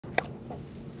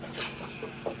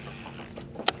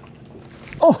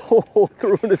Oh,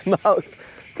 threw in his mouth.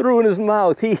 Threw in his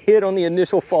mouth. He hit on the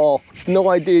initial fall. No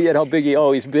idea yet how big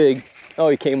oh, he's big. Oh,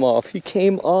 he came off. He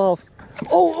came off.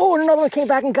 Oh, and another one came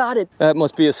back and got it. That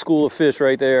must be a school of fish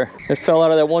right there. It fell out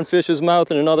of that one fish's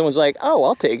mouth and another one's like, oh,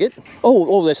 I'll take it.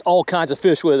 Oh, there's all kinds of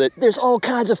fish with it. There's all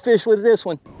kinds of fish with this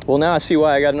one. Well, now I see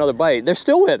why I got another bite. They're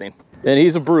still with him. And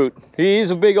he's a brute. He's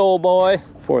a big old boy.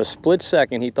 For a split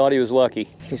second, he thought he was lucky.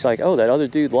 He's like, oh, that other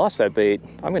dude lost that bait.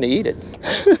 I'm gonna eat it.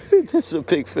 This is a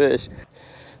big fish.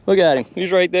 Look at him.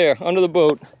 He's right there under the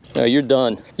boat. No, you're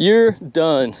done. You're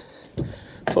done.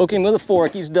 Poke him with a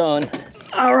fork. He's done.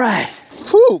 All right.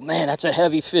 Whew, man, that's a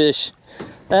heavy fish.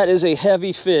 That is a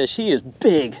heavy fish. He is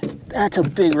big. That's a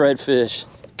big redfish.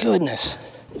 Goodness.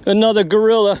 Another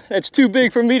gorilla. That's too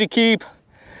big for me to keep.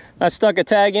 I stuck a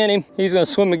tag in him. He's gonna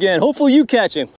swim again. Hopefully you catch him.